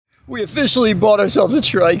We officially bought ourselves a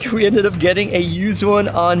trike. We ended up getting a used one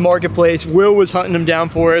on Marketplace. Will was hunting them down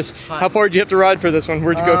for us. How far did you have to ride for this one?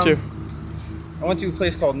 Where'd you go to? I went to a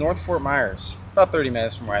place called North Fort Myers, about 30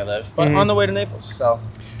 minutes from where I live, but on the way to Naples, so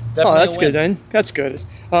definitely. Oh, that's good then. That's good.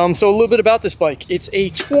 So a little bit about this bike. It's a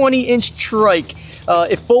 20-inch trike.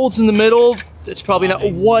 It folds in the middle. It's probably not.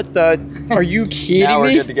 What the? Are you kidding me? Now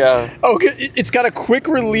we're good to go. Oh, it's got a quick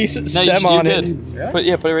release stem on it. Yeah? Put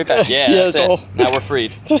it right back. Yeah, Yeah, that's it. Now we're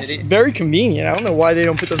freed. That's very convenient. I don't know why they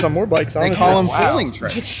don't put those on more bikes. Honestly. They call them folding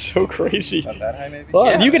trikes. It's so crazy. Not that high, maybe? Well,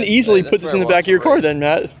 Yeah, you can easily put that's this in the where it back of your car then,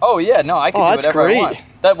 Matt. Oh yeah, no, I can do that's whatever great. I want.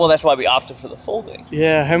 Well, that's why we opted for the folding.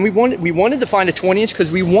 Yeah, and we wanted to find a 20-inch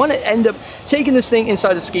because we want to end up taking this thing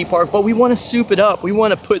inside the skate park, but we want to soup it up. We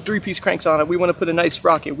want to put 3-piece cranks on it. We want to put a nice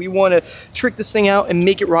sprocket. We want to trick this thing out and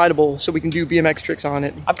make it rideable so we can do BMX tricks on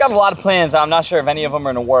it. I've got a lot of plans. I'm not sure if any of them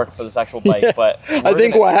are going to work for this actual bike, Yeah, but I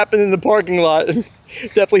think what happened in the parking lot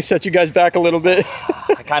definitely set you guys back a little bit.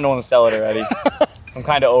 I kind of want to sell it already. I'm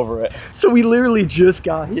kind of over it. So we literally just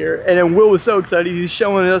got here, and then Will was so excited. He's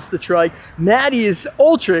showing us the trike. Maddie is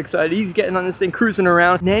ultra excited. He's getting on this thing, cruising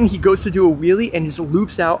around. And then he goes to do a wheelie and just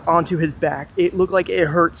loops out onto his back. It looked like it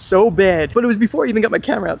hurt so bad, but it was before I even got my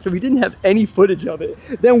camera out, so we didn't have any footage of it.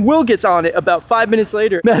 Then Will gets on it about 5 minutes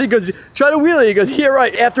later. Maddie goes, try to wheelie. He goes, yeah,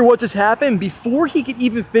 right. After what just happened, before he could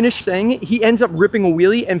even finish saying it, he ends up ripping a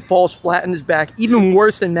wheelie and falls flat on his back, even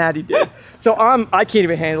worse than Maddie did. So I can't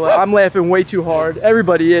even handle it. I'm laughing way too hard.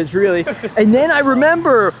 Everybody is, really. And then I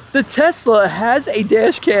remember the Tesla has a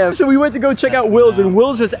dash cam. So we went to go check out Will's, and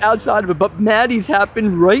Will's was outside of it, but Maddie's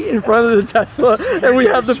happened right in front of the Tesla, and we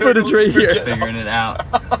have the footage right here. Figuring it out.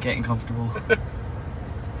 Getting comfortable.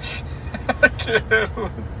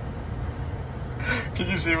 Can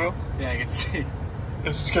you see, Will? Yeah, I can see.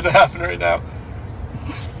 This is gonna happen right now.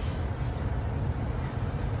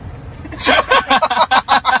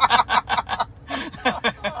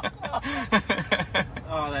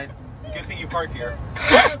 Good thing you parked here.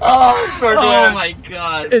 Oh, so glad. Oh my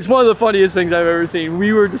god. It's one of the funniest things I've ever seen.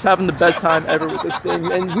 We were just having the best time ever with this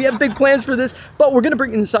thing, and we have big plans for this, but we're gonna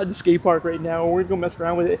bring it inside the skate park right now. We're gonna go mess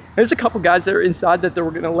around with it. There's a couple guys that are inside that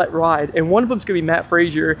we're gonna let ride, and one of them's gonna be Matt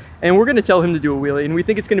Frazier, and we're gonna tell him to do a wheelie, and we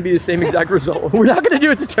think it's gonna be the same exact result. We're not gonna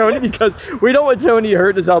do it to Tony because we don't want Tony to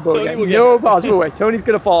hurt his elbow again. No possible way. Tony's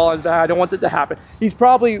gonna fall on his back. I don't want that to happen.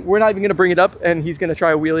 We're not even gonna bring it up, and he's gonna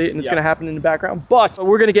try a wheelie, and it's gonna happen in the background, but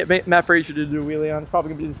we're gonna get Matt Frazier to do a wheelie on. It's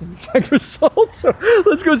probably gonna be the same exact result. So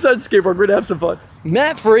let's go inside the skate park. We're gonna have some fun.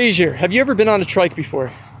 Matt Frazier, have you ever been on a trike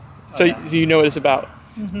before? So you know what it's about.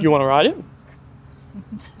 You want to ride it?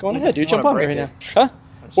 Go on ahead, dude. Jump on it right now. Huh?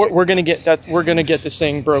 We're gonna get that. We're gonna get this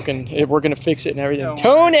thing broken. We're gonna fix it and everything.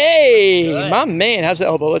 Tony, my man, how's the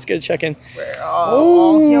elbow? Let's get a check in.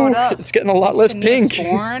 Oh, it's getting a lot less pink.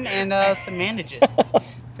 Neosporin and some bandages.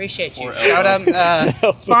 Appreciate you. Shout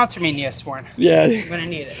out, sponsor me, Neosporin. Yeah, I'm gonna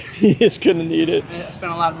need it. It's gonna need it. I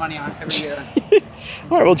spend a lot of money on it every year.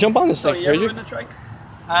 All right, well, jump on this thing, You ever Frazier. been to trike?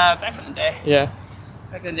 Back in the day. Yeah.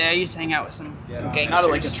 Back in the day, I used to hang out with some gangsters. Not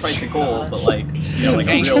like a tricycle, but like, you know, like a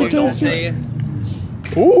Gangsters, real adult. I'll tell you.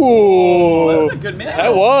 Ooh, That was a good man.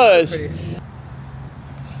 That was.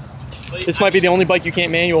 This might be the only bike you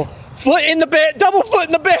can't manual. Foot in the double foot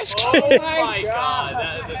in the basket. Oh my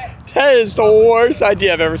god. That is the worst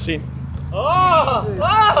idea I've ever seen. Oh!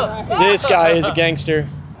 This guy is a gangster.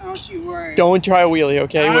 Don't you worry. Don't try a wheelie,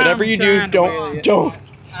 okay? Whatever you do, don't.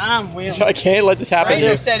 I'm wheeling. I can't let this happen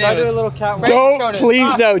to you. Said it was, Don't,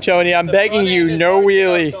 please no, Tony. I'm begging you, no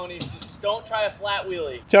wheelie. Tony, just don't try a flat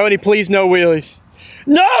wheelie. Tony, please no wheelies.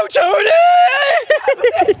 No, Tony!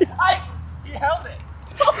 He held it.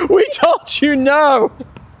 We told you no.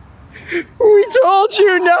 We told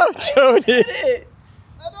you no, Tony.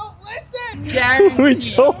 I don't listen. We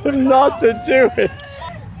told him not to do it.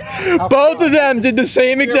 Both of them did the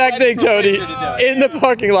same exact thing, Tony, in the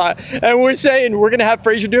parking lot. And we're saying we're going to have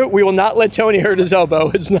Frazier do it. We will not let Tony hurt his elbow.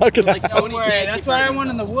 It's not going to happen. That's why I went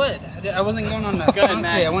on the wood. I wasn't going on the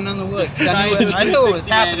concrete. I went on the wood. I knew what was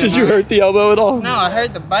happening. Did you hurt the elbow at all? No, I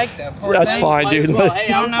hurt the bike though. That's fine, dude.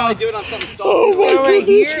 Hey, I don't know. Do it on something soft. Oh my right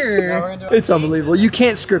goodness. here. It's unbelievable. You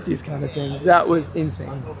can't script these kind of things. That was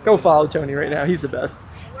insane. Go follow Tony right now. He's the best.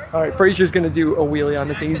 All right, Frazier's going to do a wheelie on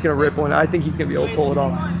the thing. He's going to rip one. I think he's going to be able to pull it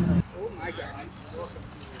off. Oh my god.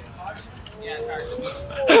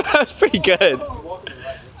 That's pretty good.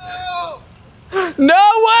 No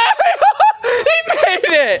way! He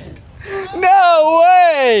made it! No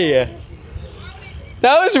way!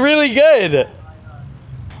 That was really good.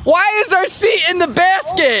 Why is our seat in the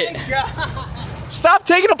basket? Stop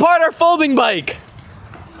taking apart our folding bike.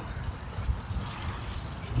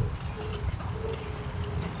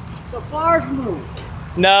 The bars move.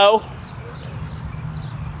 No.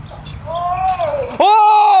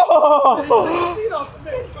 Oh!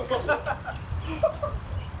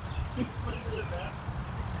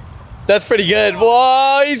 That's pretty good.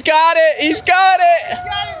 Whoa, he's got it. He's got it.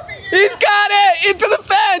 He's got it into the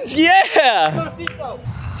fence. Yeah.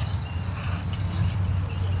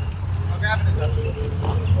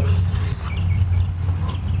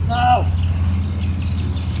 No.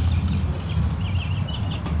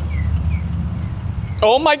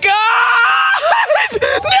 Oh my God!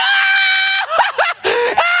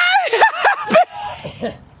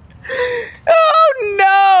 No! Oh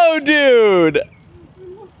no, dude!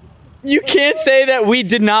 You can't say that we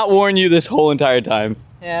did not warn you this whole entire time.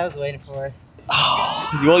 Yeah, I was waiting for it.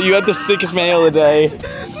 Well, you had the sickest mail of the day.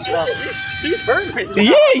 He's hurt right now.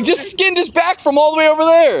 Yeah, he just skinned his back from all the way over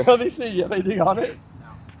there. Let me see. You have anything on it?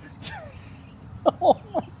 No.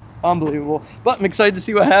 Unbelievable. But I'm excited to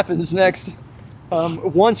see what happens next.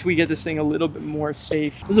 Once we get this thing a little bit more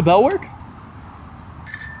safe. Does the bell work?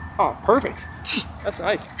 Oh, perfect. That's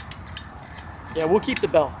nice. Yeah, we'll keep the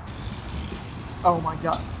bell. Oh my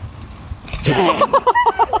God.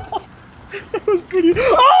 That was pretty.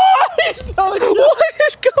 Oh, he's not a joke. What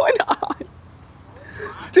is going on?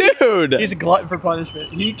 Dude! He's a glutton for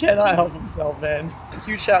punishment. He cannot help himself, man.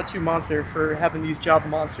 Huge shout out to Monster for having these Java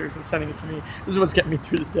monsters and sending it to me. This is what's getting me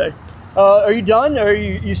through the day. Are you done, or are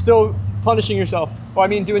you still punishing yourself? Oh, I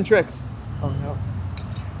mean, doing tricks. Oh no.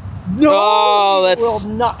 No! Oh, that's...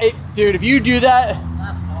 Well, not, dude, if you do that,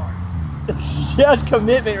 that's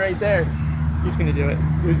commitment right there. He's gonna do it.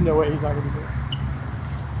 There's no way he's not gonna do it.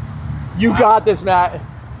 You got this, Matt.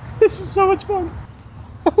 This is so much fun.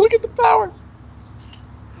 Look at the power.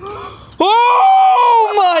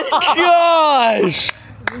 Oh my gosh!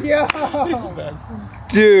 Yeah. He's the best.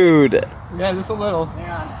 Dude. Yeah, just a little.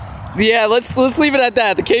 Yeah, let's leave it at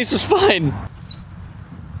that. The case was fine.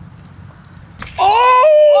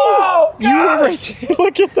 Oh! You were right there.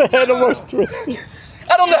 Look at the head almost twisted.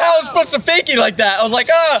 I don't know how I was supposed to fake it like that. I was like,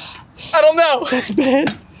 I don't know. That's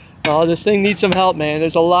bad. Oh, this thing needs some help, man.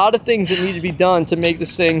 There's a lot of things that need to be done to make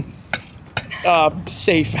this thing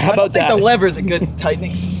safe. How about that? I think the lever's a good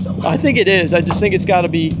tightening system. I think it is. I just think it's got to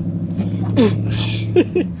be.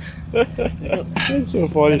 That's so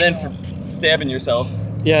funny. And then for stabbing yourself.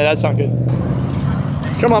 Yeah, that's not good.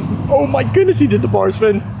 Come on. Oh my goodness, he did the bar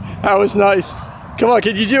spin. That was nice. Come on,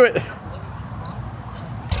 can you do it?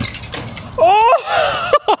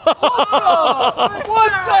 Oh!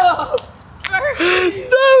 What's up?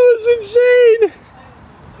 That was insane.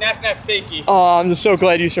 Nap, fakey. Oh, I'm just so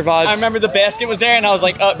glad you survived. I remember the basket was there, and I was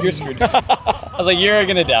like, "Oh, you're screwed." I was like, "You're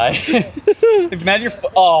gonna die." Imagine your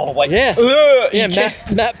yeah,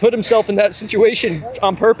 Matt put himself in that situation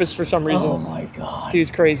on purpose for some reason. Oh my God,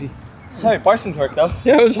 dude's crazy. Hey, Parsons worked though.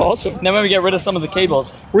 Yeah, it was awesome. Now when we get rid of some of the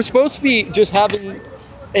cables, we're supposed to be just having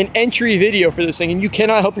an entry video for this thing, and you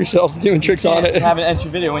cannot help yourself doing tricks on it. Have an entry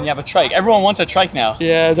video when you have a trike. Everyone wants a trike now.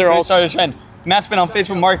 Yeah, they're all started a trend. Matt's been on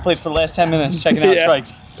Facebook Marketplace for the last 10 minutes checking out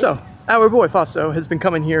trikes. So, our boy Fasto has been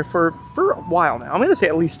coming here for a while now. I'm going to say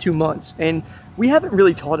at least 2 months. And we haven't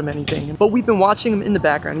really taught him anything. But we've been watching him in the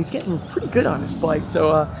background. He's getting pretty good on his bike.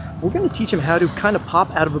 So, we're going to teach him how to kind of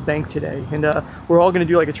pop out of a bank today. And we're all going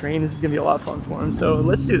to do like a train. This is going to be a lot of fun for him. So,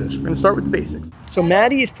 let's do this. We're going to start with the basics. So,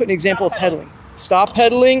 Maddie is putting an example of pedaling. Stop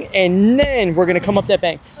pedaling, and then we're going to come up that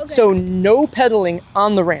bank. Okay. So, no pedaling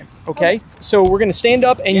on the ramp. Okay, so we're gonna stand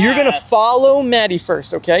up and you're gonna follow Maddie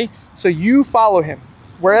first, okay? So you follow him.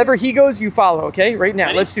 Wherever he goes, you follow, okay? Right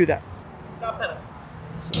now, let's do that. Stop pedaling.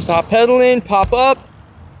 Stop pedaling, pop up.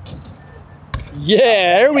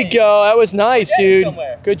 Yeah, there we go. That was nice, dude.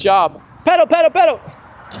 Good job. Pedal, pedal, pedal.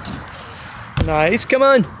 Nice, come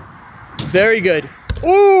on. Very good.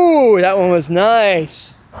 Ooh, that one was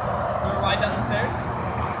nice. You wanna ride down the stairs?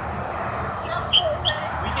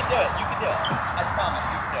 We can do it, you can do it. I promise,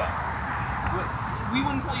 you can do it. We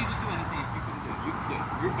wouldn't tell you to do anything if you couldn't do it. You can do it.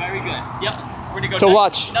 You're very good. Yep. We're gonna go so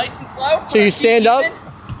watch. Nice and slow. So you stand up.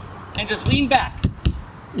 And just lean back.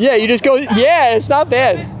 Yeah, you just go, yeah, it's not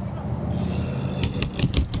bad.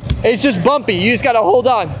 It's just bumpy. You just gotta hold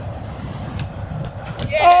on.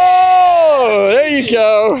 Yeah. Oh, there you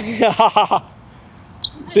go.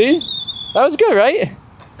 See? That was good, right?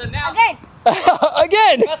 So now.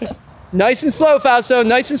 Again. Nice and slow, Fausto.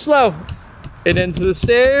 Nice and slow. And into the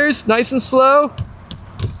stairs. Nice and slow.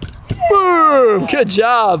 Boom. Good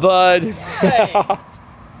job, bud. Hey.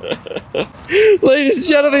 Ladies and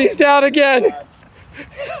gentlemen, he's down again.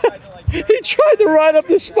 He tried to ride up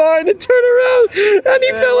the spine and turn around, and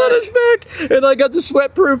he fell on his back. And I got the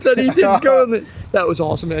sweat proof that he didn't go in the... That was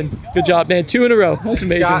awesome, man. Good job, man. 2 in a row. That's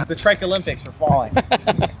amazing. Got the Trike Olympics for falling.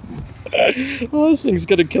 Oh, this thing's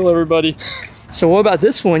gonna kill everybody. So what about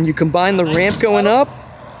this one? You combine the ramp going up.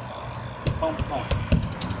 Boom, boom.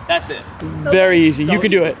 That's it. Very easy. You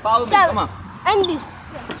can do it. Follow me. Come on. And this.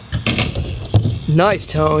 Nice,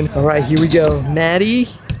 Tone. All right, here we go. Maddie,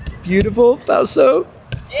 beautiful. Fausto.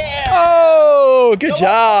 Yeah. Oh, good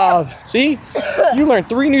job. See? You learned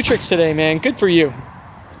 3 new tricks today, man. Good for you.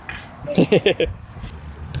 Look at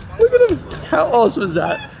him. How awesome is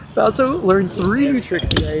that? Fausto learned 3 new tricks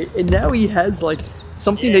today, and now he has like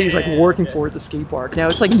something that he's like working for at the skate park. Now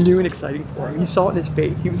it's like new and exciting for him. You saw it in his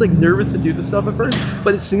face. He was like nervous to do this stuff at first,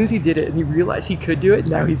 but as soon as he did it and he realized he could do it,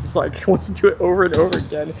 now he's just like wants to do it over and over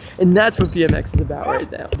again. And that's what BMX is about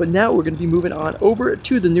right now. But now we're gonna be moving on over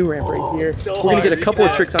to the new ramp right here. We're gonna get a couple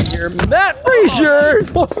of tricks on here. Matt Frazier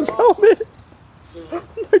lost his helmet. Oh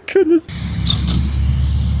my goodness.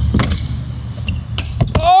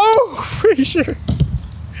 Oh, Frazier.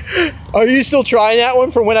 Are you still trying that one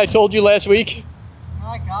from when I told you last week?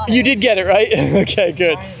 I got it. You did get it, right? Okay,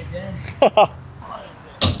 good.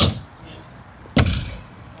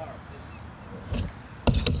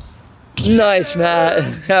 Nice,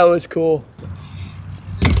 Matt. That was cool.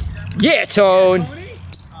 Yeah, Tone.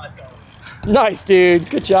 Nice, dude.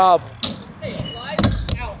 Good job. Hey, slide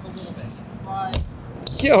out a little bit. Slide.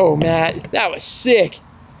 Yo, Matt. That was sick.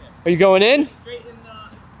 Are you going in? Straighten,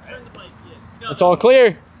 turn the bike in. It's all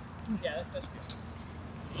clear. Yeah, that's good.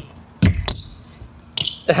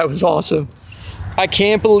 That was awesome. I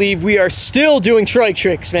can't believe we are still doing trike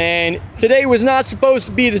tricks, man. Today was not supposed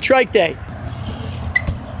to be the trike day.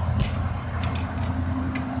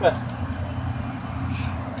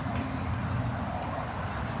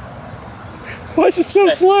 Why is it so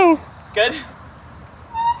slow? Good?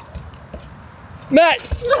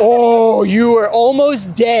 Matt! Oh, you were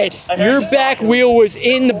almost dead. Your back wheel was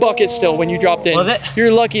in the bucket still when you dropped in. Was it?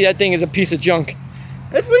 You're lucky that thing is a piece of junk.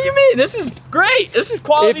 What do you mean? This is great. This is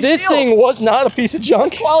quality If this steel. thing was not a piece of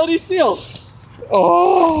junk, Quality steel.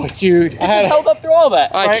 oh, dude. It just held up through all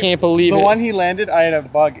that. I can't believe The it. one he landed, I had a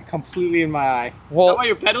bug completely in my eye. Is that Well, why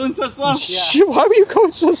you're pedaling so slow? shit, why were you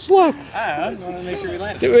going so slow? I don't know, I just wanted to make sure we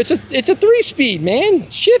landed. Dude, it's a 3-speed, man.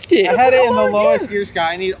 Shift it. I had it in the lowest gear,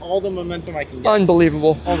 Scott. I need all the momentum I can get.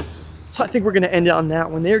 Unbelievable. So I think we're going to end it on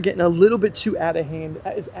that one. They're getting a little bit too out of hand.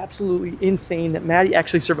 That is absolutely insane that Maddie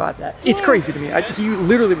actually survived that. It's crazy to me. He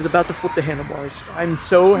literally was about to flip the handlebars. I'm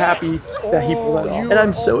so happy that he pulled that off. And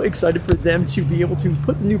I'm so excited for them to be able to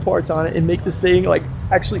put new parts on it and make this thing like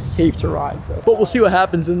actually safe to ride. So, but we'll see what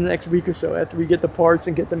happens in the next week or so after we get the parts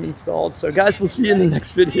and get them installed. So guys, we'll see you in the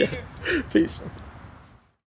next video. Peace.